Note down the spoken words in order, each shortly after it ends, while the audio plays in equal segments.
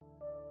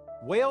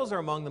Whales are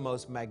among the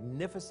most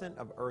magnificent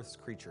of Earth's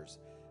creatures.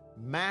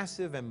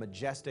 Massive and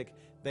majestic,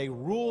 they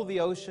rule the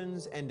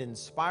oceans and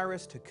inspire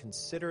us to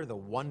consider the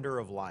wonder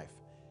of life.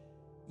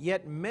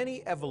 Yet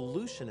many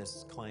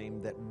evolutionists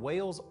claim that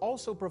whales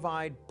also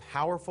provide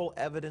powerful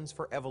evidence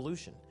for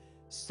evolution,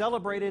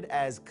 celebrated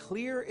as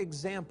clear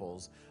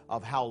examples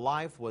of how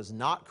life was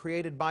not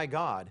created by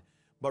God,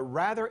 but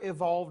rather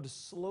evolved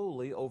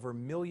slowly over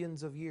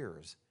millions of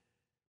years.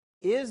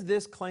 Is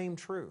this claim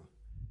true?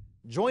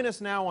 Join us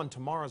now on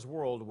Tomorrow's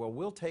World, where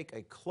we'll take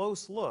a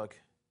close look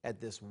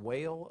at this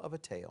whale of a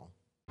tale.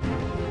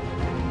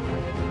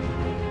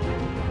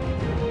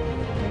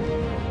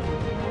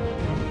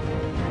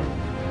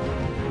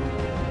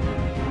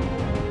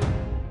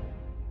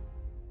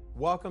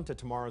 Welcome to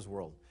Tomorrow's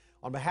World.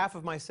 On behalf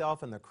of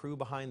myself and the crew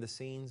behind the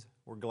scenes,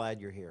 we're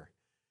glad you're here.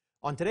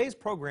 On today's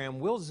program,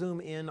 we'll zoom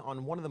in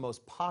on one of the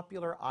most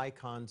popular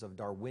icons of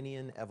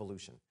Darwinian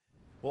evolution.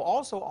 We'll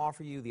also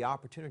offer you the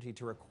opportunity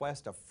to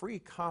request a free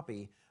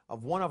copy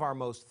of one of our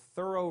most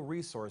thorough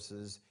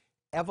resources,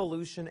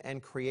 Evolution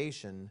and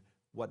Creation,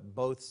 What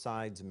Both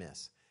Sides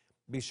Miss.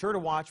 Be sure to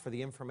watch for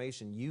the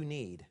information you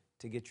need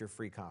to get your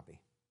free copy.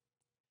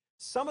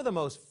 Some of the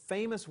most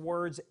famous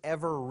words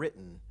ever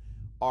written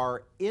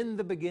are, "In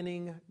the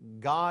beginning,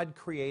 God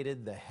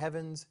created the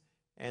heavens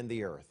and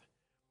the earth."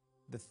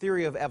 The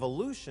theory of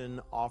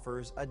evolution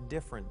offers a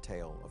different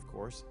tale, of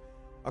course.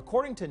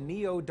 According to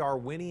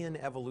Neo-Darwinian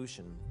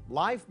evolution,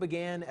 life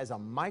began as a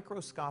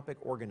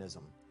microscopic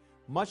organism,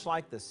 much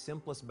like the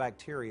simplest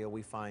bacteria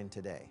we find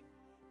today.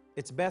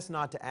 It's best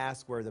not to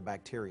ask where the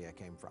bacteria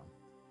came from.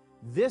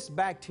 This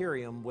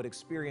bacterium would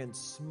experience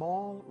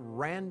small,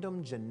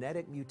 random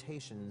genetic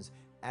mutations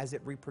as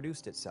it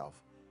reproduced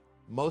itself.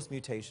 Most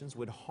mutations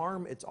would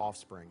harm its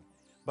offspring,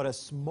 but a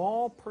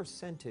small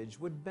percentage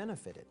would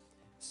benefit it,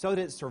 so that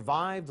it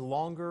survived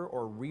longer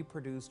or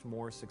reproduced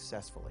more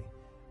successfully.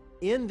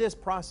 In this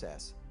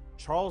process,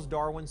 Charles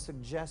Darwin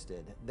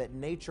suggested that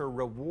nature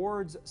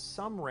rewards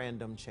some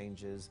random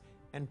changes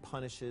and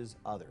punishes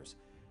others.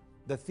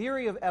 The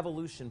theory of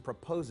evolution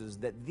proposes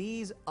that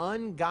these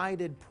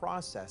unguided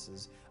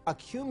processes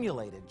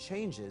accumulated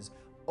changes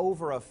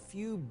over a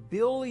few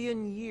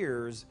billion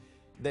years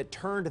that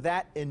turned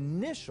that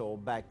initial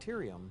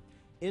bacterium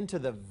into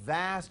the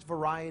vast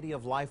variety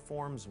of life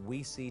forms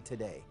we see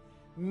today.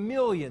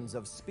 Millions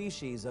of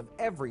species of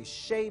every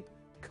shape,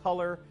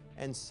 color,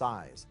 and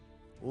size.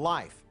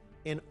 Life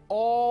in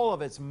all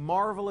of its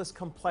marvelous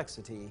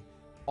complexity,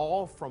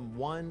 all from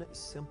one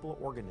simple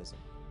organism,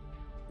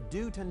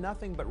 due to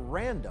nothing but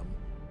random,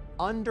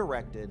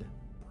 undirected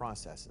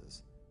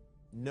processes.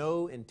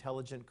 No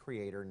intelligent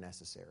creator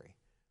necessary.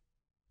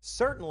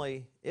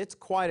 Certainly, it's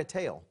quite a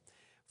tale.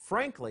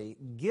 Frankly,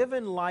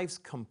 given life's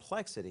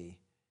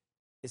complexity,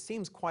 it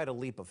seems quite a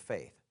leap of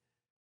faith.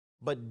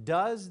 But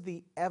does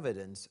the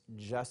evidence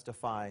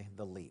justify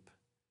the leap?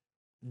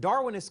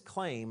 Darwinists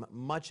claim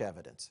much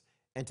evidence,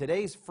 and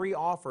today's free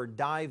offer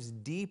dives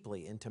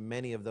deeply into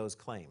many of those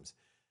claims.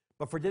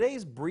 But for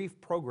today's brief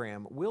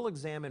program, we'll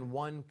examine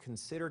one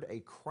considered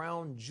a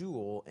crown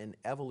jewel in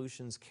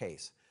evolution's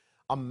case,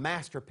 a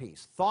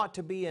masterpiece thought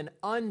to be an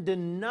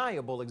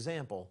undeniable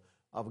example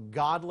of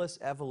godless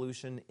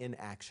evolution in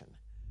action.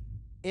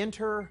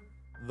 Enter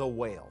the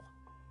whale.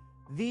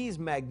 These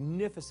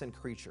magnificent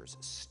creatures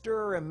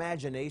stir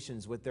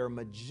imaginations with their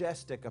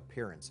majestic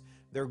appearance,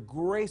 their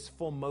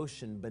graceful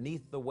motion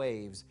beneath the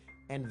waves,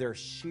 and their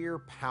sheer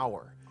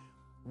power.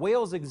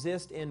 Whales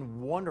exist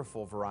in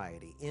wonderful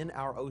variety in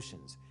our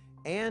oceans,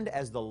 and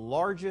as the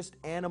largest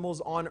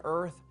animals on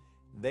Earth,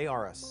 they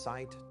are a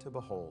sight to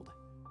behold.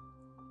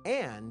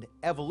 And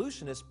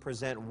evolutionists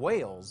present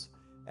whales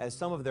as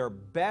some of their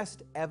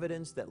best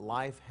evidence that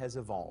life has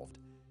evolved.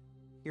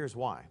 Here's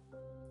why.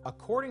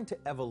 According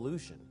to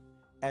evolution,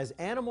 as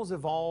animals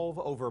evolve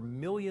over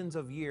millions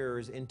of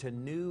years into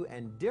new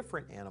and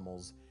different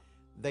animals,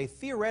 they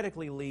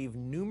theoretically leave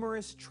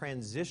numerous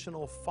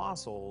transitional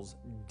fossils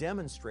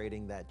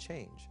demonstrating that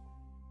change.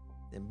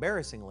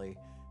 Embarrassingly,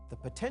 the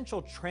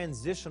potential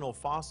transitional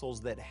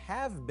fossils that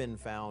have been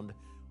found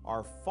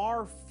are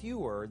far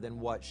fewer than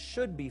what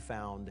should be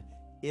found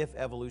if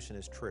evolution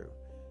is true.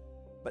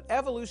 But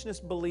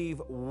evolutionists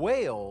believe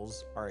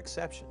whales are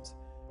exceptions.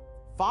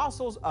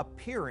 Fossils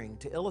appearing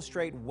to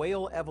illustrate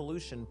whale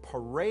evolution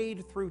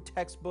parade through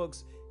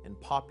textbooks and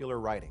popular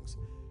writings.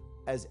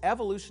 As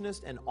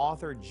evolutionist and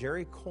author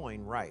Jerry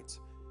Coyne writes,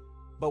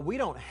 "But we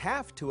don't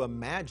have to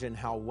imagine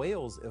how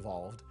whales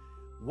evolved.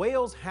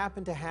 Whales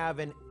happen to have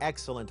an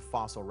excellent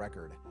fossil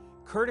record,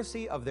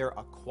 courtesy of their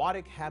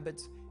aquatic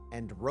habits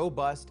and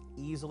robust,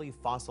 easily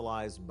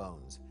fossilized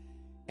bones.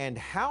 And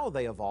how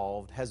they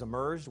evolved has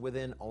emerged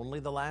within only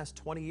the last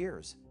 20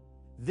 years.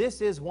 This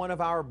is one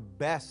of our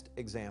best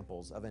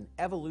examples of an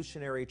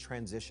evolutionary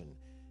transition,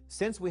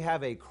 since we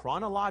have a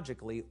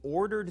chronologically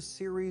ordered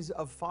series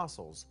of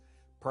fossils,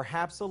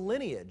 perhaps a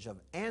lineage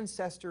of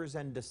ancestors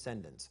and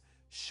descendants,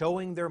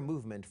 showing their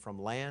movement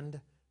from land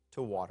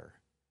to water."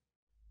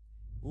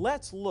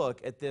 Let's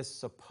look at this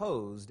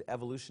supposed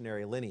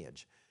evolutionary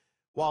lineage.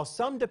 While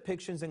some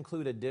depictions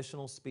include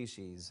additional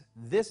species,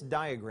 this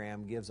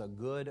diagram gives a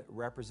good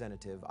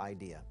representative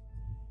idea.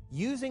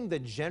 Using the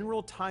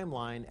general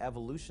timeline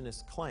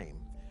evolutionists claim,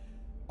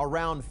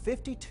 around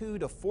 52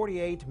 to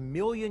 48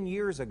 million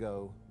years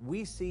ago,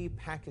 we see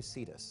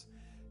Pakicetus.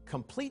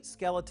 Complete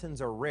skeletons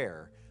are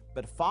rare,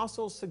 but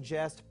fossils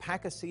suggest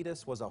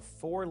Pakicetus was a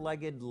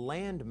four-legged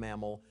land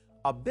mammal,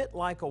 a bit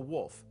like a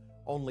wolf,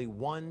 only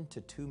 1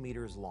 to 2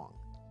 meters long.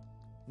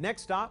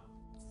 Next stop,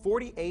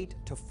 48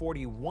 to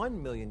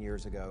 41 million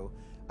years ago,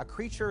 a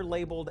creature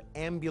labeled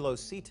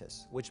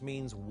Ambulocetus, which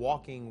means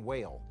walking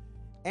whale.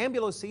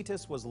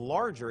 Ambulocetus was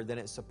larger than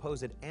its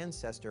supposed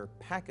ancestor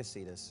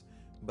Pakicetus,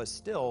 but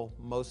still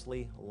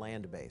mostly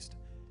land-based.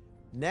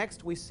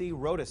 Next, we see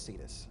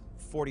Rhodocetus,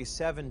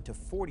 47 to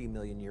 40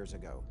 million years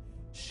ago,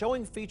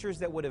 showing features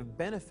that would have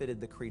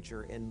benefited the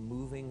creature in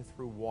moving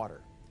through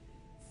water.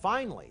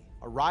 Finally,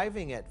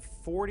 arriving at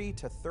 40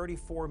 to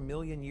 34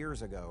 million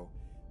years ago,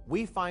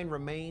 we find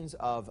remains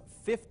of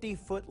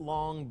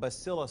 50-foot-long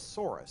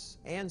Basilosaurus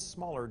and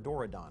smaller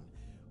Dorodon,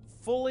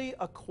 fully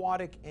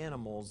aquatic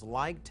animals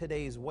like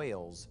today's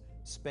whales,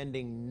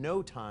 spending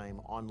no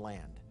time on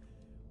land.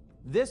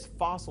 This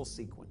fossil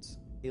sequence,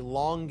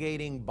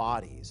 elongating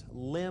bodies,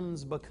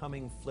 limbs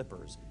becoming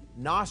flippers,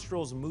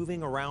 nostrils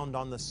moving around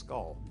on the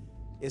skull,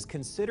 is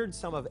considered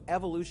some of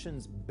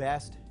evolution's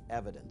best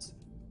evidence,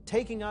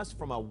 taking us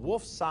from a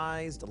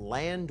wolf-sized,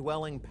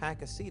 land-dwelling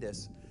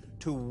Pakicetus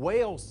to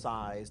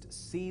whale-sized,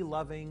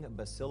 sea-loving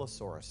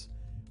Basilosaurus.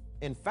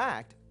 In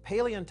fact,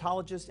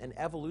 paleontologist and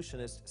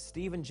evolutionist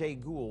Stephen Jay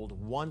Gould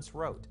once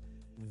wrote,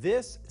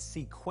 "This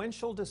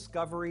sequential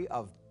discovery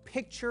of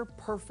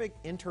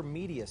picture-perfect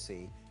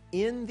intermediacy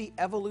in the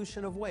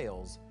evolution of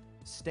whales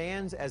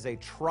stands as a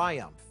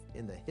triumph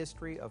in the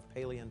history of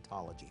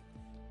paleontology."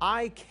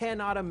 I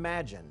cannot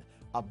imagine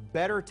a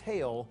better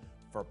tale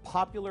for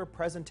popular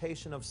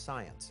presentation of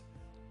science,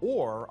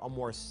 or a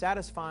more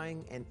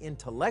satisfying and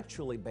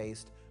intellectually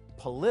based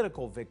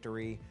political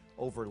victory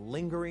over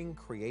lingering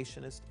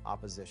creationist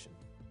opposition.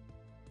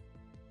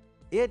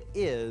 It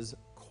is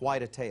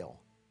quite a tale.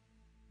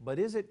 But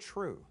is it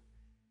true?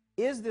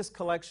 Is this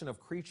collection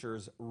of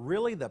creatures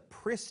really the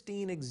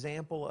pristine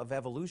example of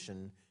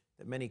evolution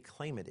that many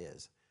claim it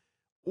is?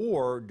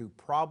 Or do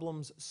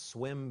problems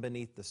swim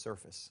beneath the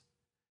surface?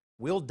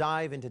 We'll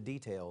dive into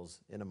details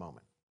in a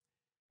moment.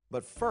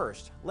 But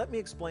first, let me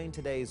explain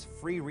today's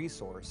free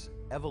resource,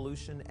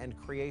 Evolution and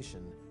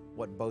Creation,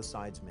 What Both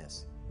Sides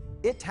Miss.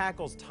 It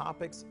tackles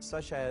topics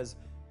such as,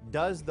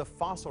 does the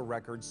fossil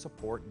record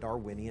support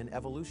Darwinian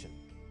evolution?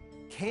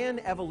 Can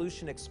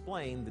evolution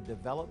explain the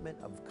development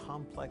of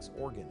complex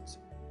organs?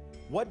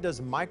 What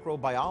does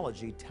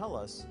microbiology tell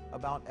us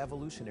about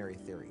evolutionary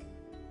theory?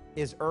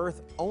 Is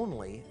Earth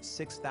only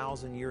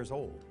 6,000 years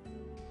old?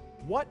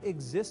 What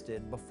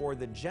existed before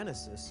the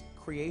Genesis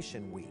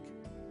creation week?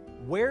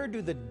 Where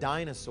do the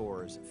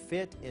dinosaurs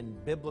fit in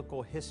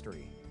biblical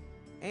history?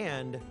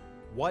 And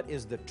what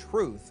is the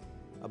truth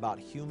about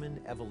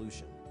human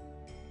evolution?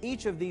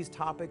 Each of these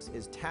topics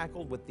is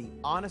tackled with the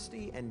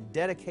honesty and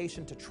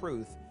dedication to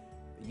truth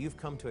that you've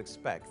come to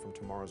expect from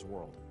Tomorrow's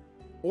World.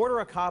 Order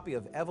a copy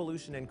of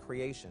Evolution and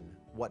Creation,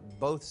 What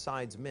Both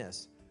Sides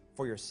Miss,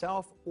 for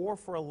yourself or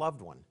for a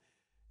loved one.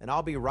 And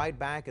I'll be right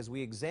back as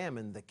we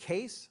examine the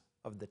case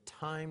of the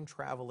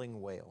time-traveling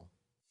whale.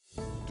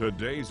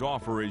 Today's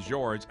offer is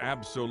yours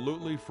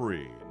absolutely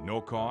free.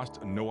 No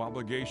cost, no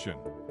obligation.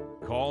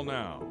 Call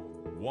now.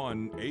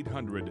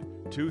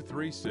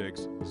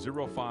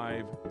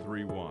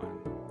 1-800-236-0531.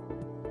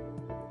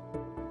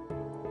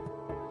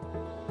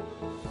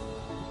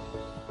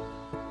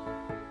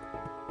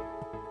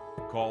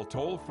 Call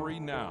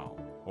toll-free now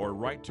or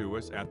write to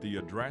us at the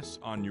address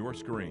on your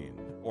screen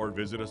or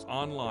visit us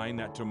online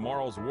at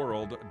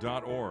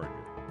tomorrowsworld.org.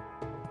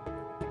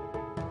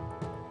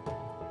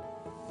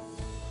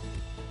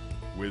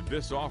 With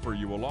this offer,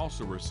 you will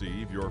also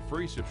receive your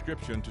free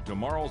subscription to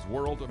Tomorrow's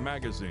World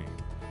magazine,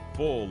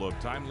 full of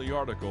timely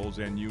articles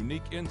and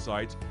unique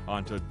insights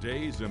on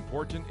today's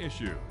important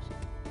issues.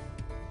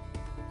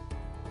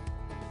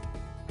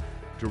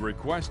 To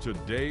request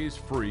today's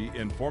free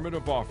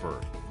informative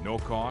offer, no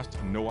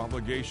cost, no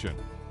obligation,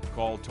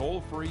 call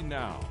toll-free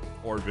now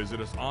or visit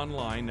us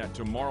online at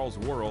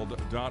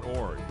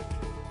tomorrowsworld.org.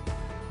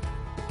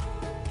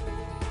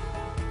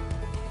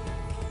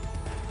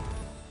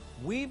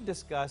 We've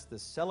discussed the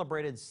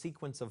celebrated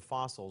sequence of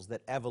fossils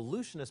that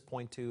evolutionists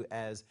point to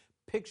as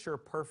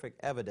picture-perfect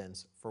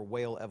evidence for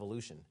whale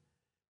evolution.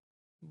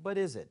 But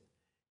is it?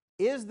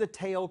 Is the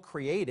tale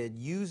created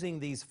using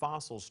these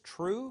fossils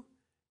true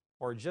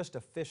or just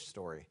a fish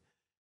story?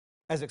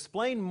 As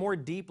explained more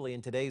deeply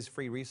in today's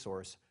free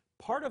resource,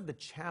 part of the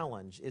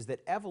challenge is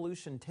that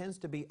evolution tends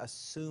to be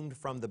assumed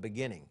from the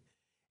beginning,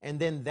 and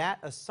then that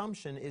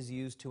assumption is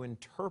used to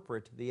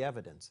interpret the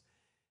evidence.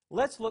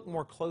 Let's look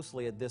more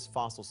closely at this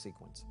fossil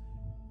sequence.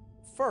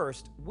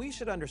 First, we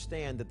should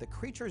understand that the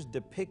creatures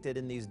depicted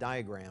in these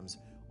diagrams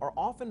are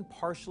often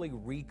partially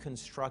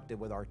reconstructed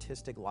with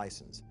artistic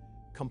license.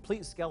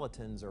 Complete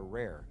skeletons are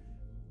rare.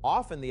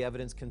 Often the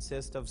evidence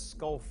consists of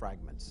skull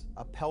fragments,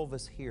 a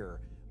pelvis here,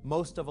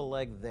 most of a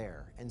leg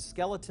there, and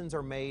skeletons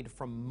are made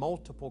from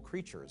multiple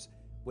creatures,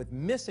 with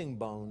missing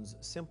bones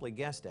simply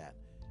guessed at.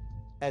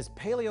 As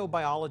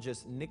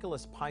paleobiologist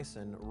Nicholas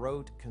Pison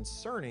wrote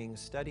concerning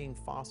studying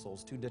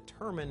fossils to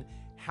determine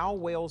how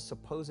whales'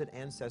 supposed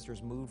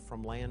ancestors moved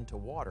from land to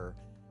water,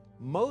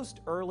 most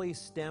early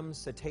stem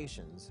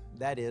cetaceans,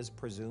 that is,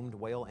 presumed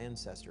whale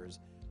ancestors,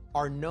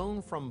 are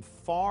known from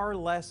far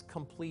less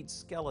complete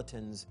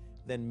skeletons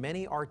than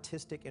many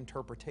artistic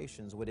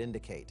interpretations would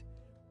indicate.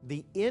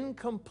 The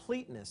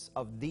incompleteness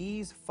of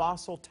these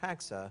fossil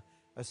taxa,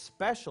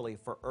 especially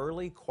for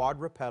early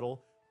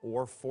quadrupedal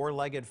or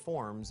four-legged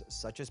forms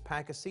such as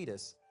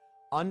Pakicetus,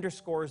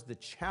 underscores the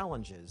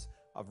challenges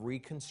of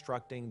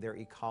reconstructing their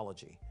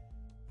ecology.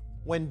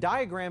 When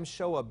diagrams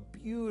show a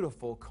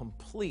beautiful,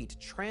 complete,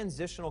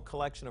 transitional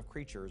collection of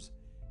creatures,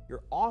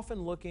 you're often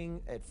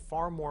looking at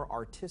far more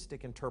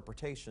artistic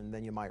interpretation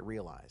than you might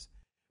realize.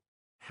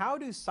 How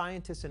do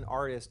scientists and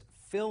artists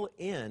fill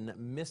in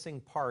missing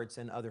parts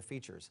and other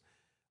features?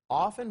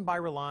 Often by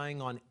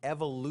relying on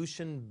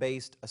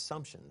evolution-based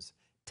assumptions,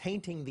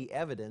 tainting the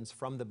evidence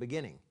from the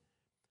beginning.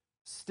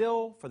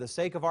 Still, for the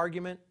sake of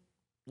argument,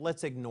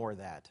 let's ignore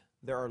that.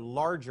 There are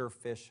larger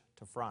fish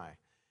to fry.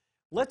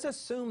 Let's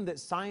assume that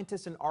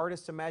scientists and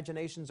artists'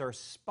 imaginations are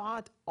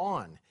spot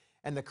on,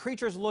 and the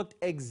creatures looked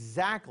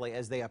exactly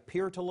as they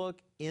appear to look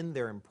in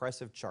their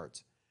impressive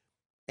charts.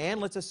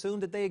 And let's assume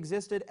that they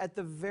existed at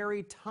the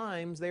very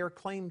times they are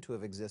claimed to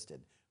have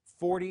existed,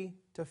 40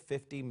 to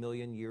 50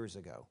 million years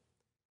ago.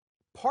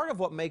 Part of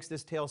what makes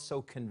this tale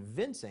so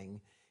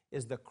convincing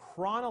is the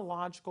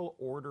chronological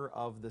order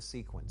of the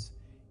sequence.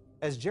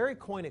 As Jerry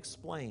Coyne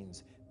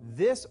explains,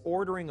 this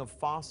ordering of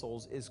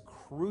fossils is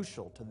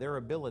crucial to their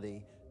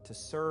ability to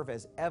serve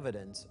as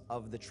evidence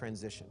of the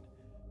transition.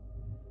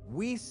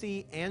 We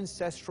see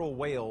ancestral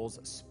whales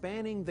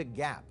spanning the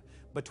gap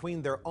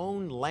between their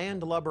own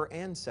landlubber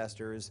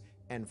ancestors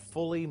and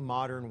fully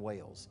modern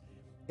whales.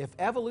 If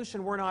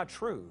evolution were not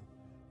true,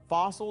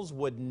 fossils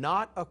would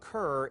not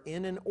occur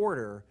in an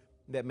order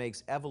that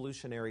makes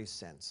evolutionary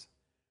sense.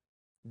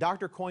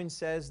 Dr. Coyne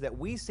says that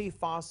we see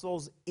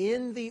fossils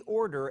in the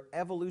order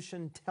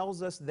evolution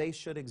tells us they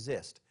should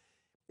exist.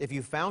 If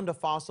you found a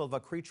fossil of a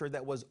creature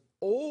that was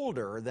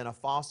older than a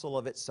fossil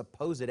of its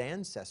supposed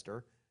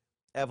ancestor,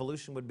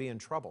 evolution would be in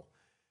trouble.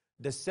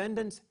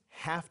 Descendants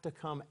have to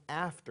come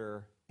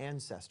after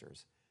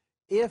ancestors.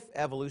 If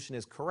evolution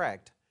is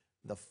correct,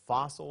 the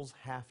fossils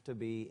have to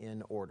be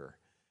in order.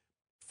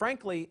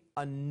 Frankly,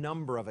 a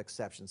number of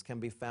exceptions can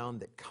be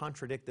found that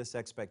contradict this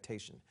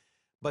expectation.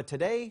 But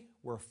today,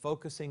 we're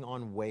focusing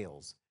on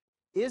whales.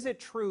 Is it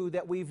true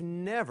that we've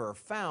never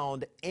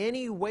found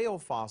any whale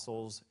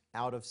fossils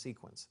out of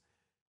sequence?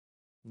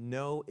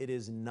 No, it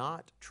is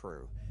not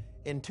true.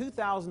 In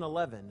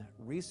 2011,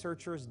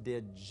 researchers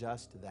did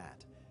just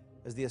that.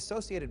 As the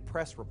Associated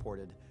Press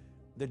reported,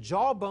 the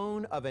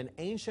jawbone of an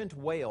ancient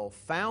whale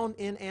found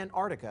in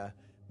Antarctica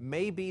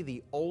may be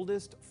the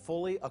oldest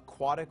fully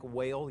aquatic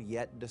whale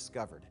yet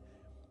discovered.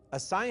 A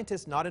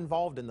scientist not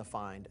involved in the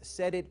find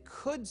said it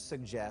could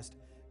suggest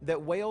that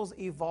whales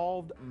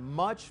evolved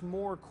much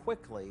more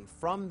quickly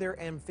from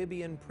their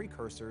amphibian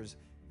precursors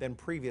than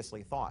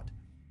previously thought.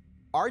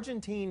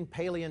 Argentine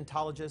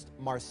paleontologist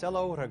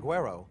Marcelo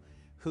Reguero,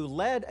 who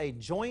led a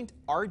joint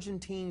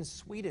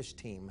Argentine-Swedish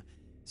team,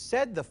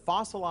 said the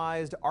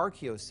fossilized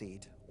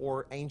archaeocete,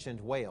 or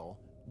ancient whale,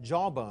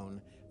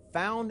 jawbone,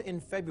 found in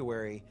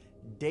February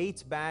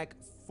dates back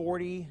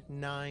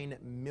 49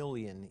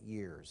 million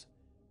years.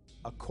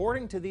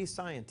 According to these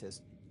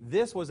scientists,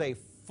 this was a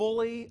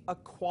fully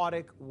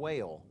aquatic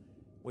whale,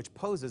 which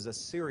poses a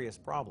serious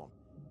problem.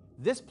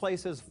 This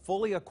places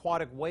fully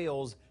aquatic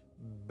whales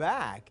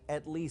back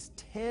at least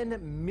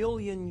 10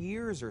 million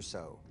years or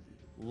so,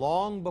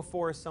 long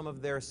before some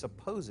of their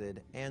supposed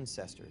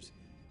ancestors.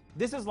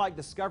 This is like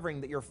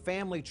discovering that your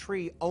family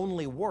tree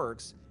only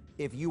works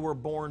if you were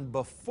born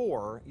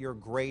before your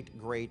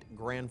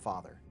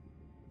great-great-grandfather.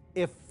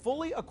 If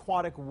fully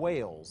aquatic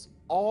whales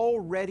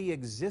already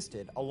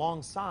existed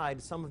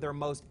alongside some of their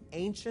most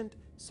ancient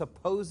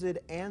supposed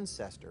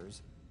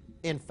ancestors,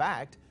 in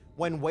fact,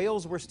 when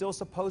whales were still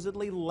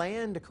supposedly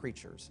land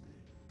creatures,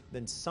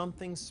 then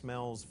something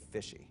smells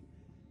fishy.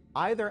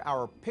 Either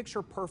our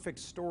picture-perfect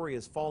story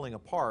is falling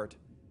apart,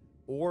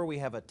 or we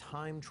have a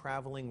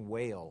time-traveling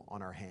whale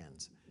on our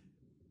hands.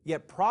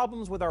 Yet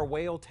problems with our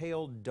whale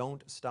tale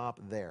don't stop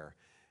there.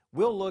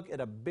 We'll look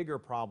at a bigger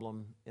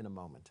problem in a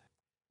moment.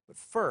 But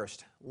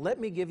first, let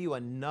me give you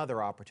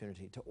another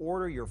opportunity to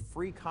order your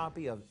free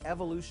copy of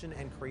Evolution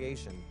and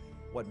Creation,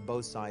 What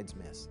Both Sides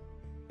Miss.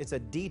 It's a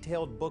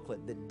detailed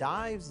booklet that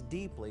dives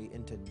deeply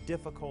into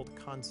difficult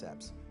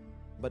concepts,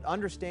 but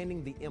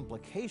understanding the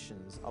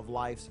implications of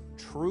life's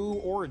true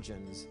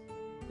origins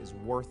is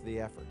worth the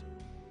effort.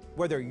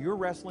 Whether you're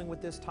wrestling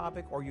with this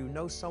topic or you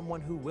know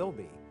someone who will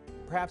be,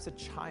 perhaps a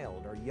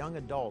child or young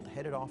adult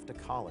headed off to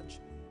college,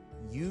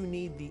 you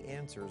need the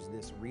answers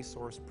this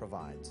resource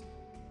provides.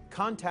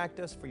 Contact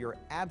us for your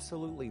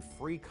absolutely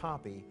free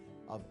copy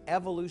of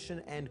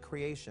evolution and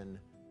creation,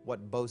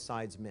 what both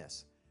sides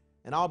miss.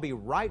 And I'll be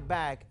right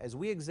back as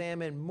we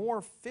examine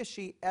more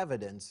fishy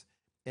evidence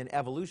in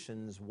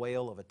evolution's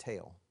whale of a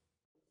tale.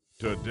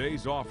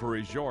 Today's offer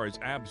is yours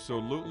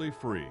absolutely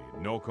free,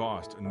 no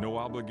cost, no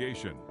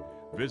obligation.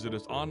 Visit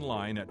us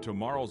online at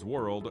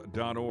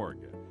tomorrowsworld.org.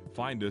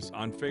 Find us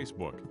on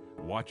Facebook,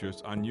 watch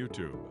us on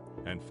YouTube,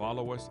 and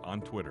follow us on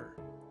Twitter.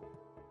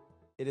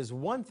 It is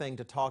one thing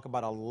to talk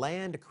about a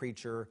land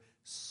creature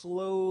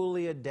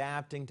slowly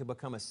adapting to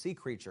become a sea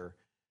creature,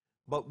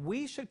 but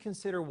we should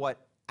consider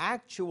what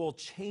actual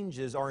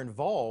changes are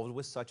involved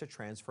with such a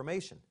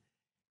transformation.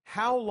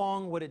 How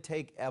long would it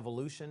take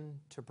evolution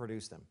to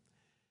produce them?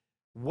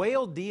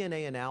 Whale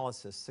DNA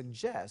analysis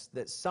suggests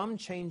that some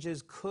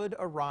changes could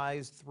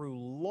arise through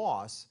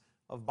loss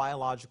of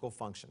biological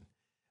function.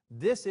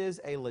 This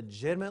is a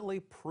legitimately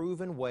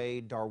proven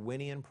way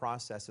Darwinian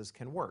processes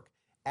can work,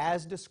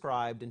 as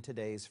described in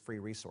today's free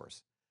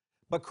resource.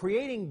 But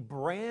creating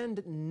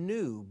brand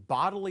new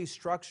bodily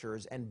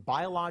structures and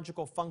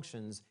biological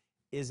functions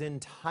is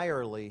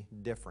entirely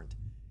different.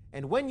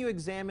 And when you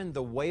examine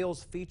the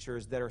whale's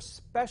features that are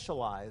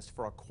specialized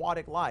for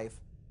aquatic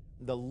life,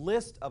 the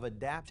list of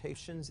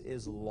adaptations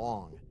is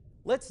long.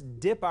 Let's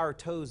dip our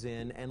toes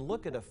in and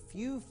look at a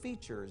few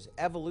features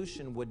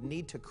evolution would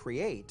need to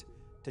create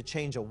to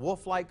change a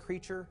wolf-like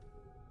creature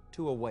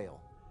to a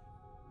whale.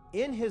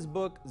 In his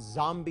book,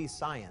 Zombie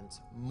Science,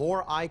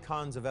 More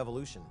Icons of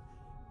Evolution,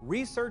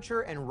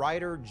 researcher and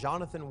writer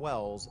Jonathan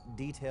Wells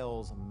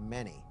details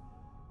many.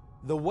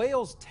 The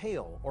whale's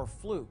tail, or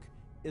fluke,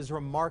 is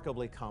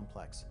remarkably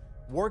complex,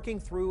 working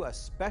through a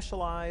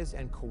specialized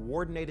and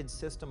coordinated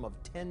system of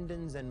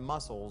tendons and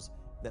muscles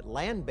that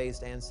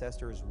land-based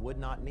ancestors would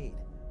not need.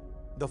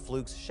 The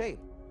fluke's shape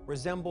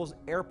resembles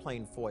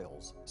airplane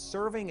foils,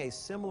 serving a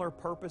similar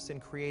purpose in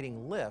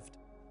creating lift,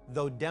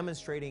 though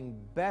demonstrating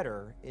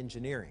better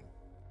engineering.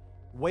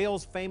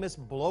 Whales' famous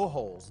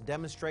blowholes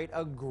demonstrate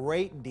a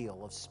great deal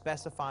of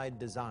specified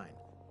design.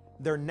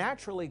 They're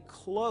naturally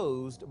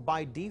closed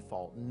by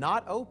default,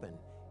 not open,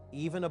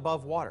 even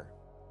above water.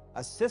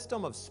 A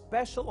system of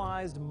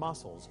specialized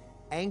muscles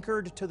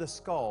anchored to the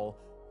skull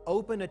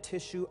open a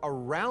tissue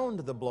around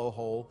the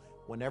blowhole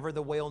whenever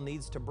the whale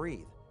needs to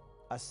breathe,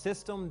 a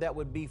system that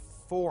would be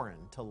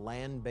foreign to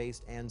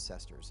land-based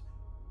ancestors.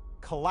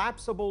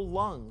 Collapsible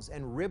lungs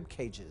and rib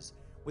cages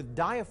with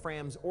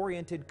diaphragms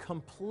oriented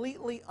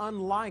completely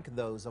unlike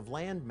those of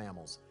land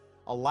mammals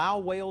allow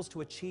whales to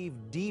achieve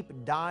deep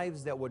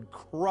dives that would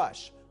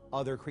crush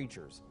other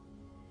creatures.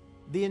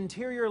 The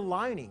interior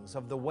linings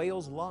of the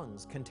whale's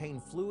lungs contain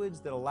fluids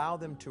that allow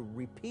them to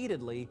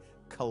repeatedly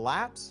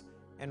collapse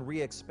and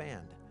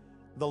re-expand.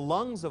 The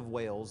lungs of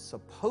whales'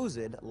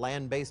 supposed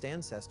land-based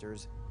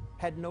ancestors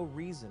had no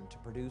reason to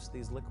produce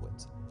these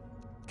liquids.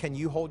 Can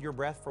you hold your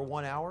breath for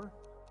 1 hour?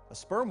 A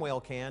sperm whale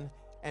can,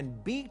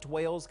 and beaked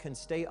whales can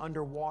stay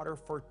underwater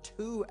for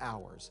 2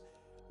 hours.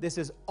 This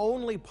is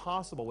only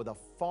possible with a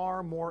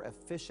far more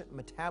efficient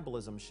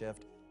metabolism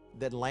shift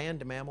that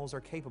land mammals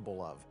are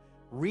capable of,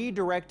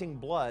 redirecting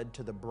blood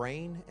to the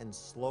brain and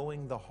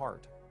slowing the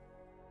heart.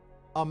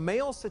 A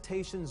male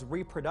cetacean's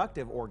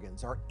reproductive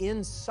organs are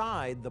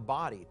inside the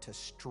body to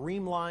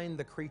streamline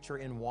the creature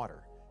in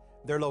water.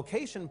 Their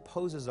location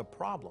poses a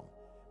problem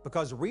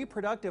because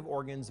reproductive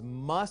organs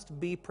must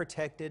be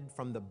protected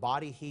from the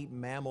body heat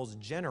mammals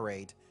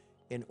generate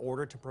in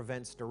order to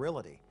prevent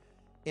sterility.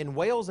 In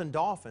whales and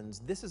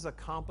dolphins, this is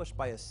accomplished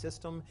by a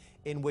system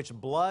in which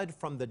blood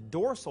from the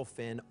dorsal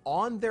fin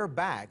on their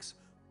backs,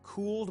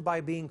 cooled by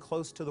being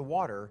close to the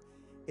water,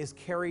 is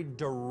carried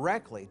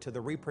directly to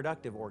the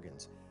reproductive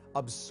organs,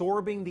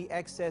 absorbing the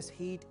excess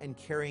heat and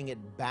carrying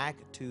it back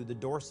to the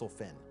dorsal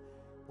fin.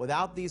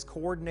 Without these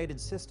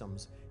coordinated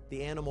systems,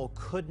 the animal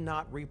could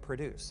not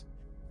reproduce.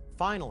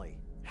 Finally,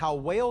 how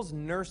whales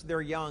nurse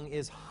their young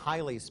is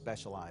highly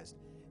specialized,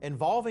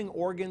 involving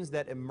organs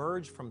that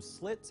emerge from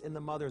slits in the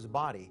mother's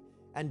body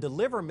and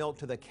deliver milk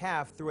to the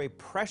calf through a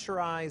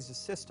pressurized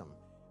system,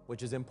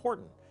 which is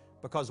important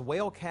because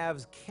whale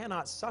calves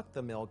cannot suck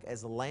the milk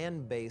as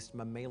land-based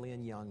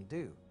mammalian young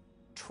do.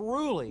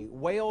 Truly,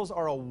 whales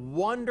are a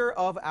wonder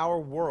of our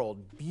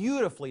world,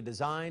 beautifully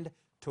designed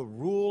to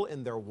rule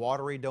in their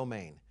watery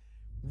domain.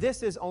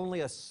 This is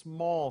only a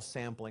small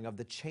sampling of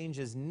the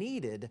changes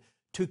needed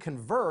to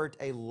convert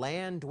a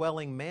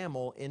land-dwelling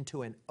mammal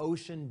into an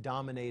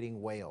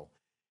ocean-dominating whale.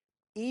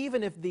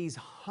 Even if these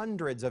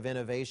hundreds of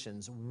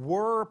innovations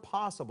were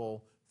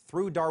possible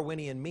through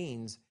Darwinian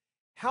means,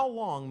 how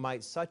long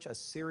might such a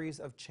series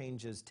of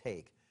changes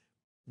take?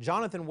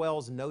 Jonathan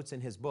Wells notes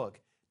in his book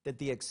that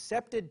the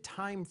accepted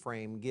time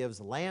frame gives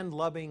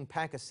land-loving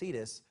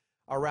Pakicetus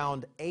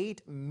around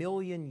 8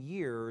 million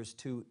years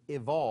to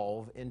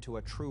evolve into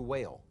a true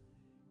whale.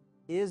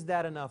 Is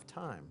that enough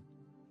time?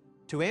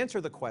 To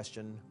answer the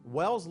question,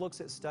 Wells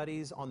looks at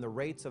studies on the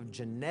rates of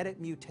genetic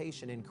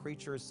mutation in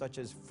creatures such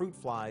as fruit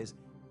flies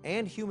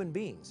and human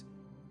beings,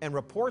 and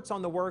reports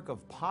on the work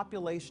of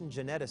population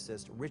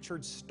geneticist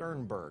Richard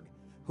Sternberg,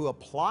 who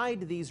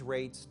applied these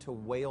rates to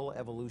whale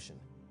evolution.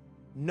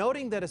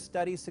 noting that a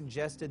study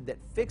suggested that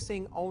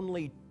fixing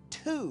only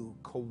 2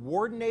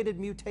 coordinated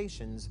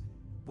mutations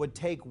would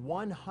take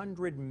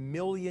 100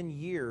 million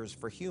years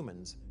for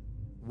humans,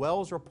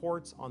 Wells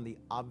reports on the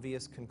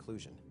obvious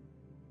conclusion.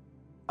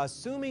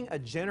 Assuming a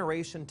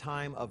generation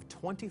time of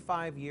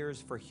 25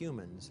 years for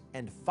humans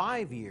and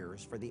 5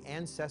 years for the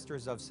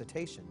ancestors of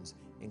cetaceans,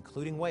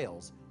 including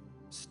whales,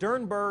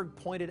 Sternberg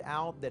pointed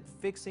out that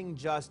fixing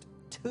just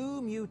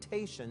 2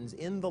 mutations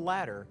in the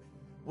latter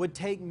would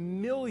take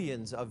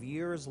millions of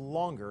years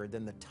longer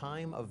than the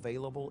time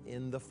available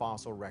in the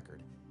fossil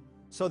record.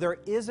 So there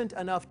isn't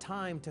enough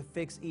time to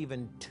fix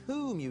even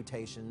 2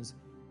 mutations,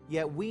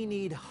 yet we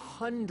need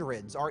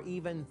hundreds or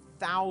even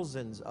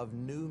thousands of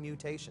new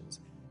mutations.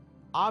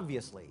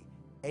 Obviously,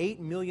 8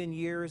 million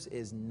years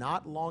is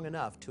not long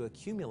enough to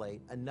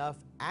accumulate enough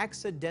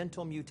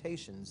accidental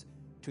mutations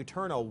to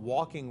turn a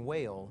walking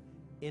whale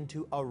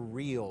into a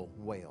real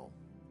whale,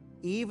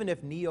 even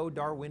if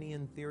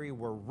neo-Darwinian theory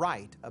were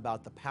right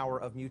about the power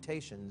of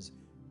mutations,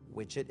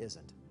 which it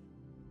isn't.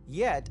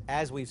 Yet,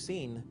 as we've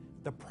seen,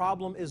 the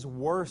problem is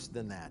worse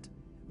than that,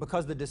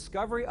 because the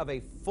discovery of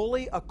a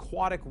fully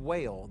aquatic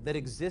whale that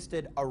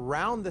existed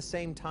around the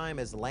same time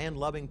as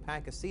land-loving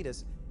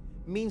Pakicetus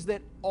means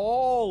that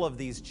all of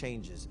these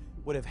changes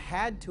would have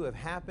had to have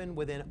happened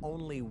within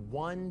only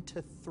 1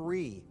 to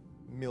 3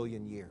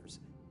 million years.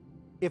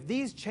 If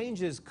these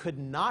changes could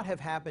not have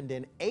happened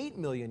in 8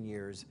 million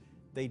years,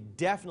 they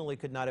definitely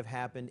could not have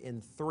happened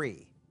in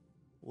 3,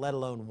 let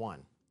alone 1.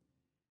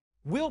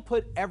 We'll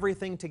put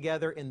everything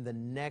together in the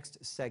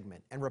next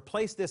segment and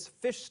replace this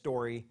fish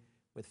story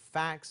with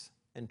facts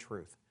and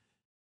truth.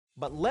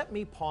 But let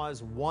me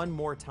pause one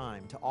more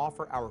time to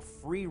offer our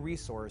free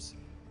resource,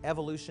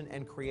 Evolution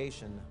and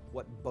Creation,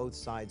 What Both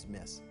Sides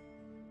Miss.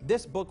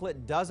 This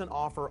booklet doesn't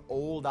offer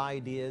old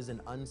ideas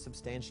and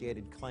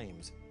unsubstantiated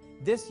claims.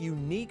 This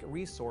unique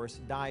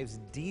resource dives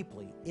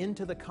deeply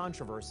into the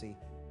controversy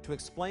to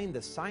explain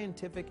the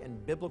scientific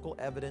and biblical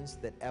evidence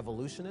that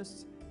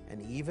evolutionists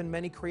and even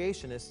many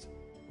creationists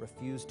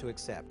refuse to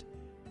accept.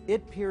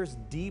 It peers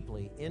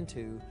deeply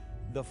into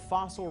the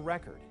fossil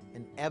record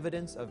and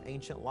evidence of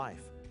ancient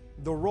life,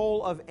 the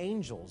role of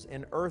angels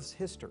in Earth's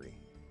history,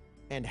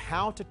 and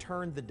how to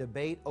turn the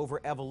debate over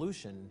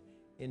evolution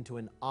into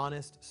an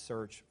honest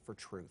search for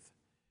truth.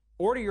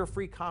 Order your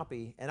free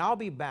copy, and I'll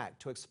be back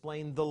to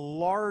explain the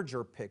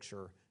larger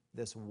picture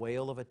this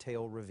whale of a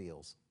tale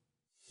reveals.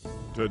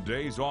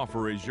 Today's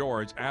offer is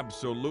yours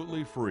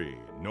absolutely free,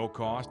 no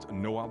cost,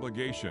 no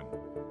obligation.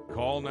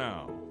 Call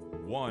now,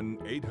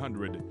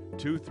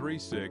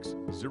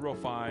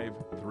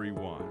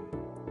 1-800-236-0531.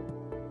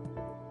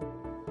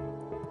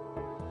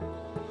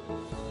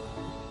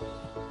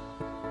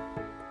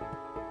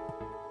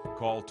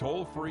 Call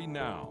toll-free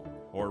now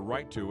or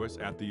write to us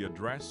at the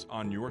address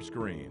on your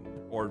screen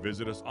or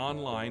visit us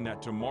online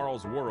at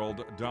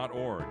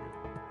tomorrowsworld.org.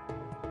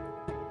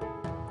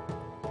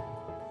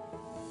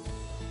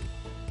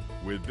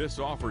 With this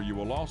offer, you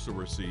will also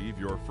receive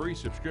your free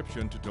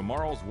subscription to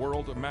Tomorrow's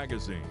World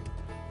magazine,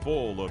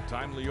 full of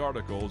timely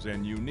articles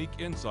and unique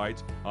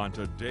insights on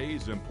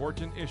today's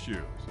important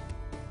issues.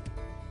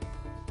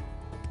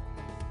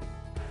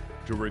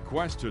 To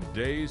request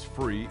today's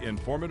free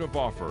informative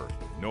offer,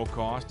 no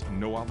cost,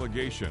 no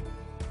obligation,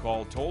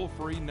 call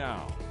toll-free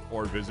now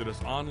or visit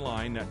us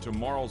online at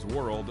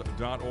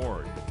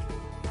tomorrowsworld.org.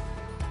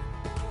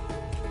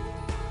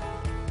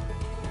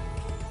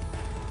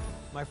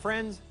 My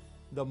friends,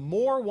 the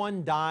more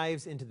one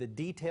dives into the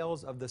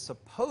details of the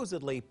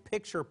supposedly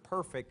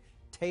picture-perfect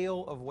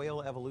tale of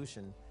whale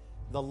evolution,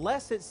 the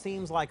less it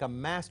seems like a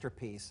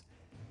masterpiece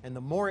and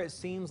the more it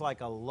seems like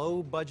a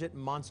low-budget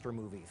monster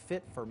movie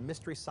fit for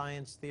Mystery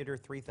Science Theater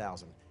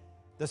 3000.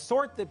 The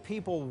sort that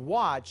people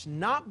watch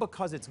not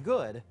because it's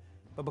good,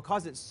 but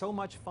because it's so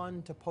much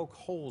fun to poke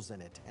holes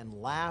in it and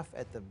laugh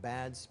at the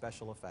bad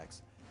special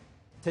effects.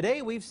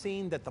 Today we've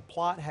seen that the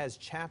plot has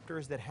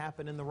chapters that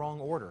happen in the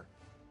wrong order,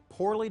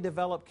 poorly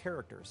developed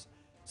characters,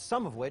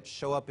 some of which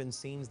show up in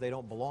scenes they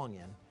don't belong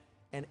in,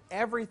 and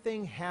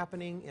everything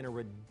happening in a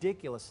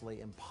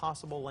ridiculously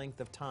impossible length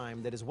of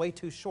time that is way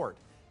too short,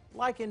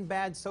 like in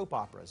bad soap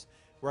operas,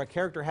 where a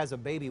character has a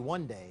baby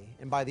one day,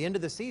 and by the end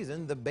of the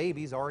season, the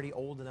baby's already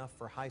old enough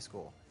for high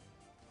school.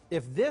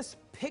 If this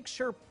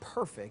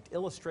picture-perfect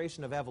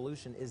illustration of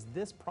evolution is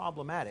this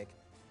problematic,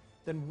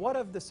 then what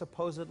of the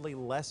supposedly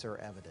lesser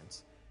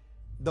evidence?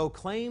 Though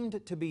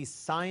claimed to be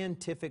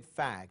scientific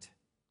fact,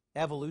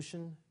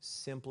 evolution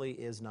simply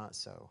is not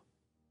so.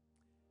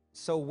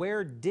 So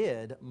where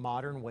did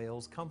modern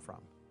whales come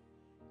from?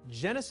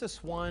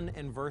 Genesis 1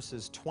 and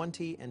verses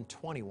 20 and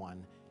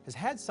 21 has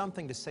had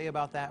something to say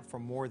about that for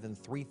more than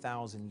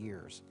 3,000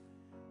 years.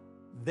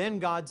 Then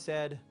God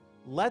said,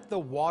 "Let the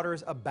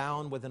waters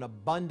abound with an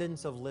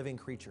abundance of living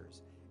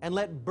creatures, and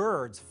let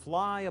birds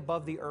fly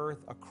above the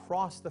earth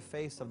across the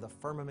face of the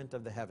firmament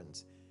of the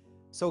heavens."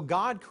 So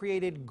God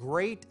created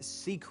great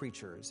sea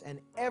creatures and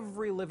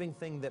every living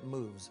thing that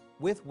moves,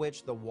 with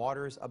which the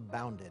waters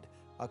abounded,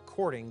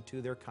 according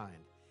to their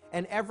kind,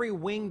 and every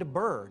winged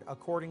bird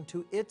according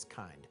to its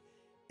kind.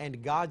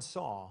 And God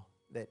saw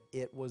that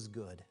it was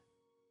good.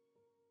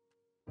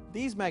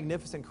 These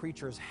magnificent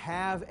creatures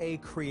have a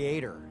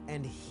creator,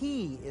 and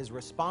He is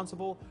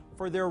responsible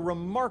for their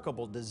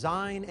remarkable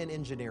design and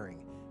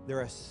engineering,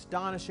 their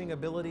astonishing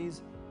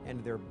abilities,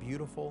 and their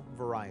beautiful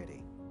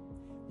variety.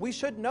 We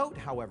should note,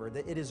 however,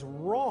 that it is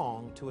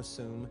wrong to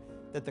assume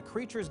that the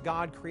creatures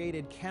God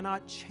created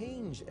cannot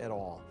change at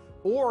all,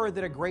 or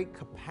that a great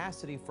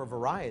capacity for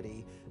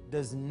variety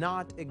does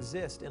not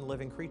exist in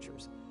living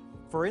creatures.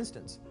 For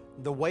instance,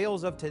 the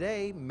whales of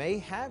today may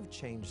have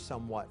changed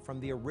somewhat from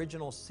the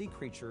original sea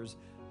creatures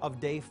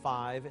of day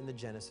 5 in the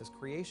Genesis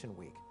creation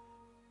week.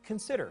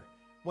 Consider,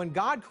 when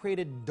God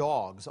created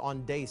dogs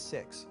on day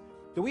 6,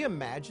 do we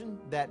imagine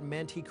that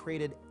meant He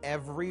created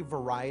every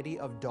variety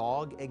of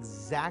dog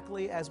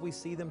exactly as we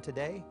see them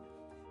today?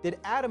 Did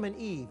Adam and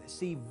Eve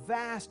see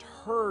vast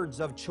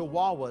herds of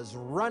Chihuahuas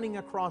running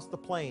across the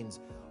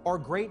plains, or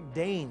Great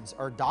Danes,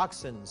 or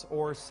Dachshunds,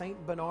 or St.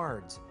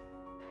 Bernards?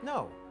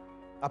 No.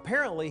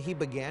 Apparently, He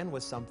began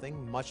with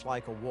something much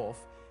like a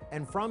wolf,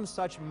 and from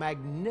such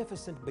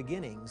magnificent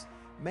beginnings,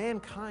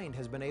 mankind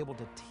has been able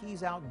to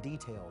tease out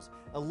details,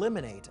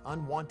 eliminate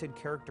unwanted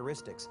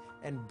characteristics,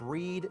 and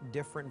breed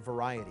different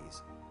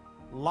varieties.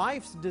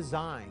 Life's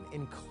design,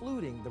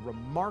 including the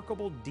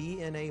remarkable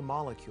DNA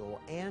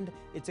molecule and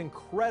its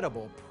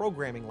incredible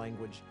programming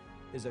language,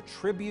 is a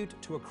tribute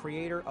to a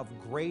creator of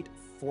great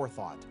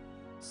forethought,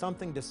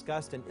 something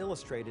discussed and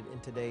illustrated in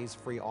today's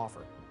free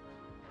offer.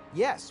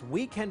 Yes,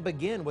 we can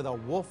begin with a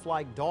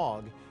wolf-like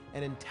dog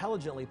and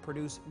intelligently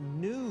produce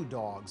new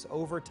dogs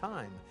over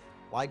time,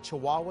 like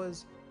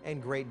Chihuahuas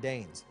and Great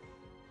Danes.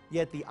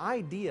 Yet the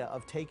idea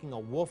of taking a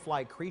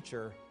wolf-like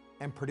creature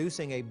and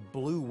producing a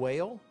blue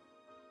whale,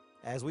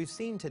 as we've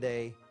seen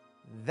today,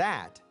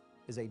 that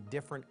is a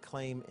different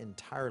claim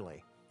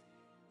entirely.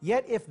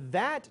 Yet if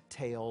that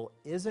tale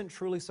isn't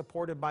truly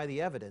supported by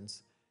the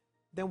evidence,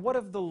 then what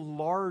of the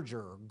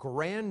larger,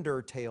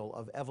 grander tale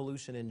of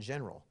evolution in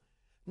general?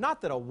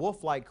 Not that a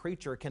wolf-like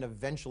creature can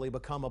eventually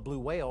become a blue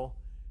whale,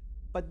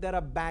 but that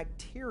a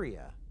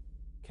bacteria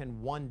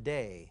can one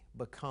day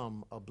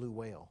become a blue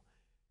whale.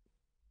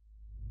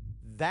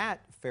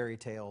 That fairy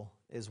tale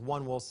is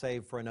one we'll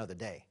save for another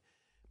day.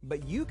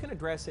 But you can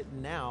address it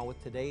now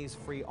with today's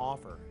free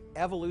offer,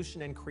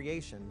 Evolution and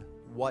Creation,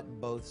 What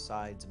Both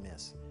Sides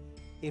Miss.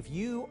 If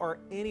you or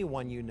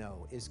anyone you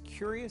know is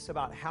curious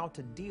about how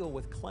to deal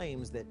with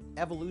claims that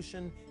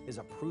evolution is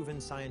a proven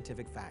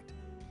scientific fact,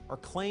 or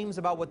claims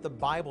about what the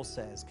Bible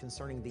says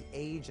concerning the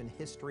age and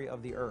history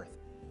of the earth,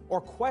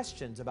 or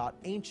questions about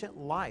ancient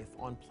life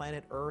on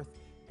planet Earth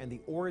and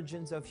the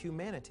origins of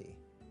humanity,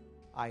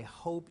 I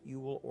hope you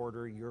will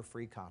order your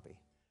free copy.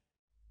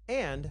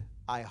 And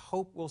I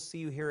hope we'll see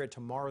you here at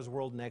Tomorrow's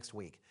World next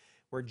week,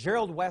 where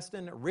Gerald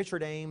Weston,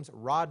 Richard Ames,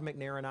 Rod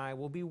McNair, and I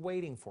will be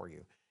waiting for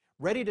you,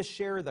 ready to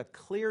share the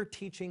clear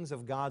teachings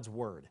of God's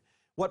Word,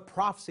 what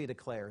prophecy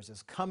declares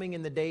is coming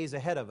in the days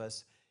ahead of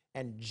us,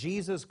 and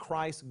Jesus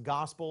Christ's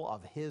gospel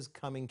of His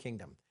coming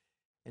kingdom.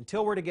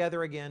 Until we're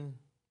together again,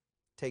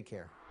 take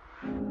care.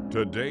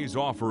 Today's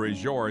offer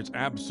is yours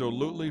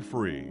absolutely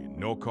free,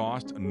 no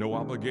cost, no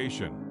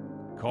obligation.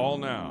 Call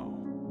now,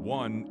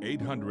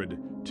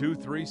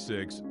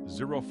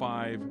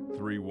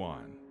 1-800-236-0531.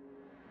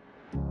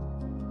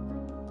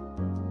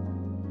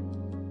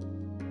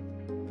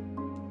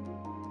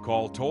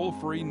 Call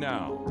toll-free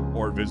now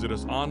or visit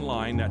us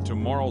online at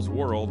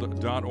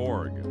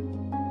tomorrowsworld.org.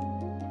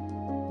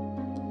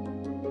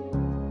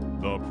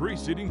 The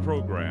preceding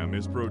program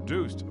is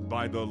produced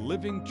by the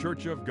Living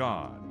Church of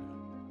God.